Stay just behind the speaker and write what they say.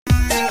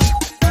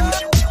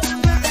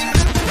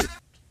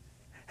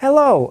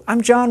Hello,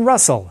 I'm John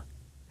Russell.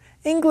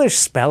 English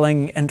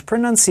spelling and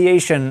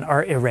pronunciation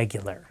are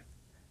irregular.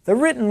 The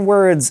written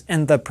words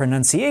and the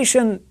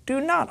pronunciation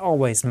do not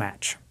always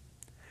match.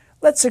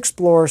 Let's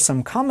explore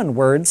some common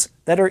words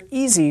that are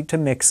easy to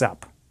mix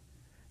up.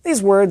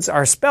 These words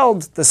are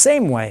spelled the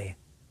same way,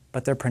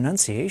 but their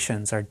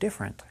pronunciations are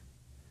different.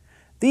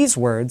 These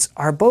words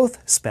are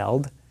both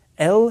spelled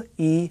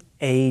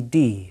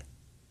L-E-A-D,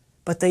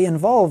 but they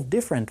involve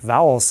different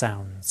vowel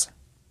sounds.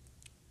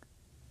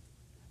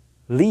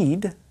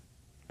 Lead,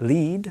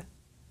 lead,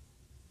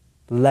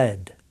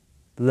 led,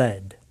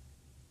 led.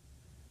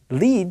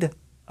 Lead,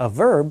 a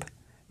verb,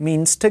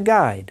 means to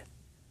guide.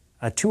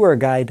 A tour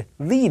guide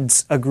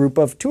leads a group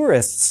of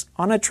tourists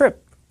on a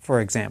trip, for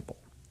example.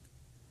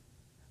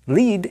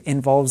 Lead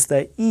involves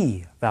the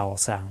E vowel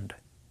sound.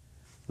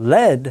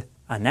 Lead,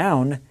 a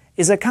noun,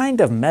 is a kind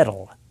of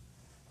metal.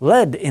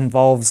 Lead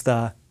involves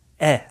the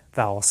E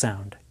vowel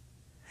sound.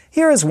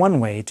 Here is one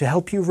way to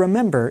help you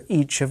remember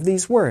each of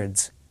these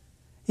words.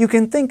 You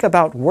can think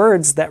about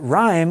words that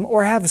rhyme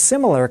or have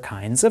similar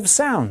kinds of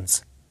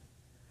sounds.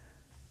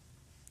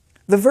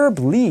 The verb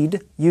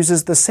lead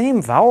uses the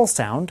same vowel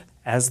sound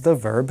as the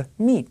verb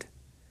meet.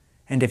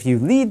 And if you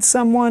lead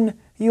someone,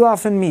 you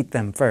often meet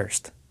them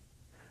first.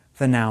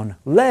 The noun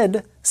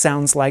led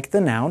sounds like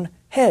the noun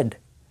head,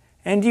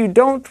 and you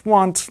don't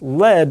want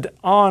lead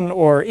on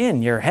or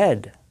in your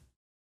head.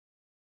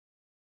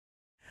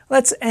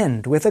 Let's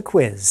end with a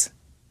quiz.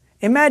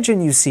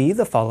 Imagine you see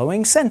the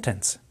following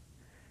sentence.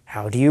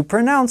 How do you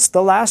pronounce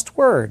the last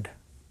word?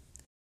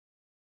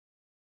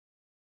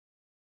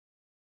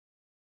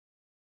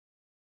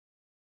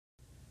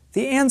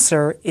 The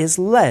answer is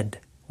lead.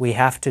 We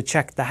have to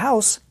check the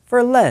house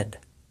for lead.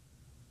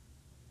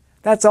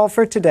 That's all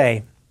for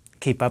today.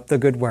 Keep up the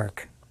good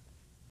work.